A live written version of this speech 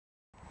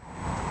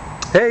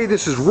Hey,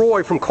 this is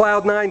Roy from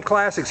Cloud9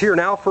 Classics here in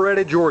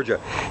Alpharetta, Georgia.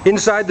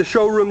 Inside the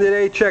showroom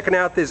today, checking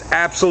out this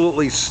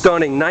absolutely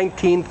stunning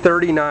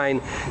 1939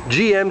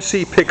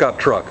 GMC pickup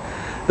truck.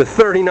 The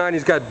 39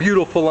 has got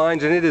beautiful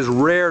lines, and it is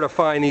rare to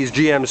find these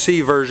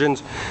GMC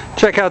versions.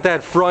 Check out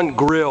that front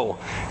grille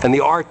and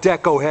the Art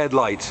Deco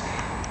headlights.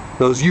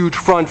 Those huge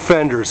front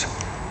fenders.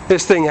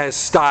 This thing has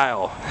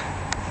style.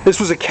 This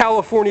was a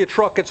California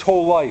truck its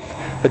whole life.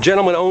 A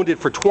gentleman owned it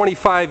for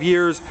 25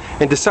 years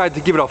and decided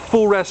to give it a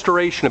full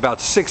restoration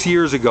about 6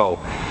 years ago.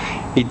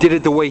 He did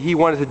it the way he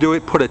wanted to do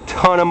it, put a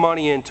ton of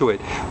money into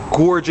it.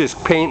 Gorgeous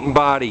paint and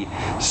body,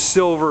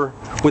 silver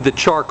with the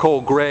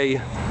charcoal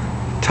gray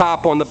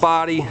top on the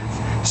body,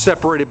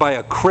 separated by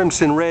a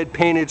crimson red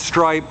painted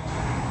stripe.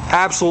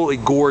 Absolutely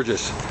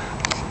gorgeous.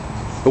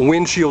 The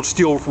windshield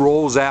still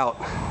rolls out.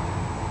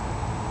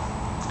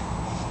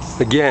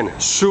 Again,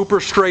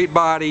 super straight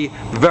body,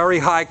 very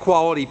high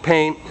quality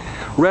paint.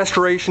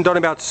 Restoration done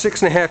about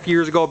 6.5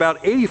 years ago, about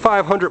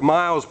 8,500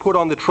 miles put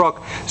on the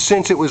truck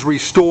since it was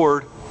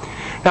restored.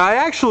 Now, I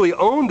actually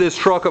owned this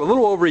truck a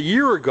little over a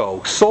year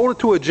ago. Sold it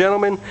to a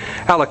gentleman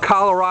out of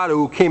Colorado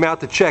who came out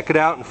to check it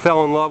out and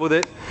fell in love with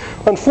it.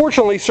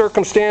 Unfortunately,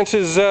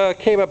 circumstances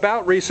came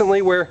about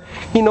recently where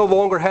he no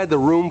longer had the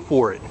room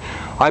for it.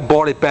 I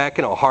bought it back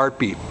in a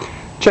heartbeat.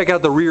 Check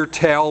out the rear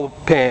tail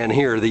pan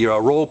here, the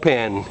roll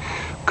pan.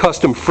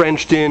 Custom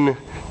Frenched in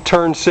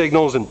turn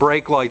signals and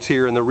brake lights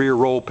here in the rear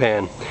roll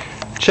pan.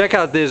 Check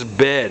out this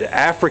bed,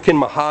 African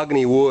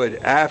mahogany wood,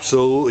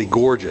 absolutely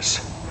gorgeous.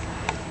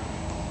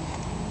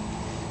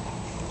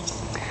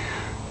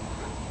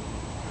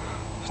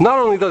 Not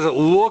only does it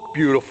look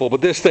beautiful,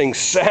 but this thing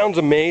sounds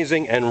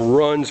amazing and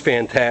runs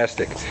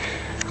fantastic.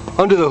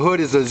 Under the hood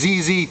is a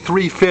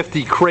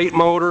ZZ350 crate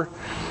motor,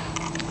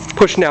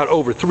 pushing out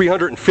over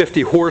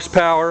 350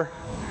 horsepower.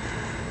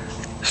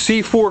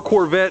 C4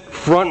 Corvette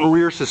front and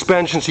rear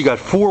suspension, so you got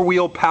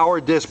 4-wheel power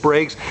disc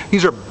brakes.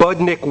 These are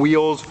Budnick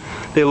wheels.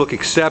 They look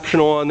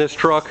exceptional on this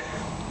truck.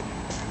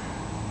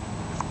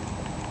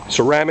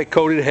 Ceramic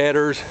coated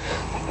headers.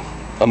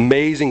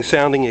 Amazing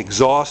sounding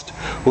exhaust.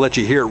 We'll let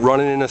you hear it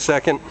running in a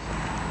second.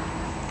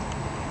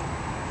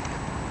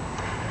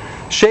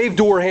 Shaved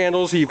door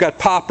handles, so you've got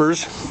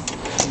poppers.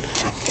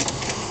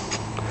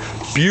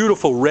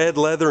 Beautiful red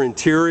leather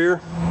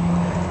interior.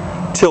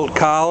 Tilt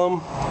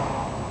column.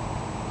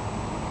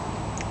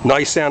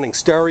 Nice sounding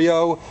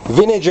stereo.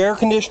 Vintage air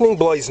conditioning,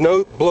 blows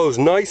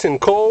nice and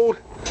cold.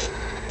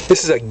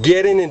 This is a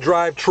get in and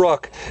drive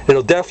truck.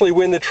 It'll definitely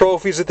win the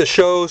trophies at the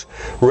shows.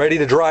 Ready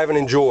to drive and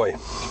enjoy.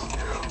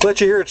 Let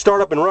you hear it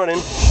start up and running.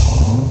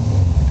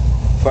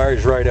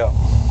 Fires right up.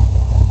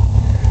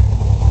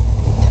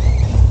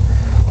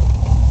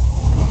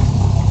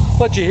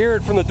 Let you hear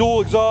it from the dual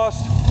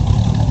exhaust.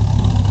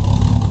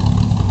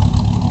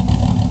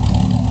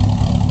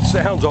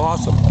 Sounds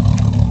awesome.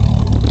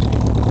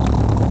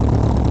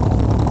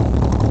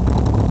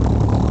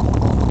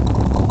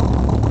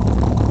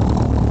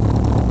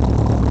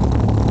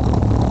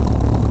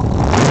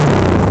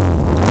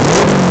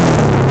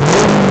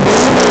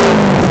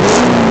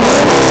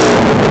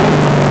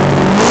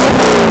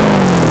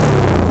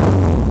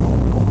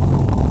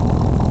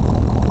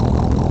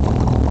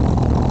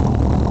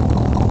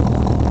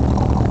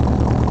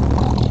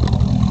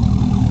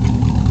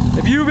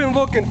 If you've been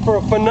looking for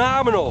a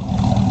phenomenal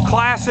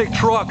classic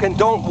truck and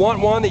don't want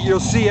one that you'll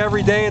see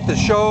every day at the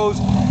shows,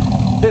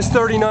 this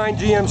 39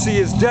 GMC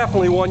is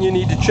definitely one you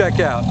need to check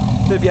out.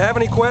 If you have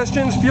any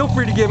questions, feel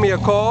free to give me a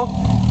call.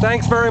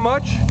 Thanks very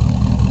much.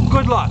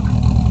 Good luck.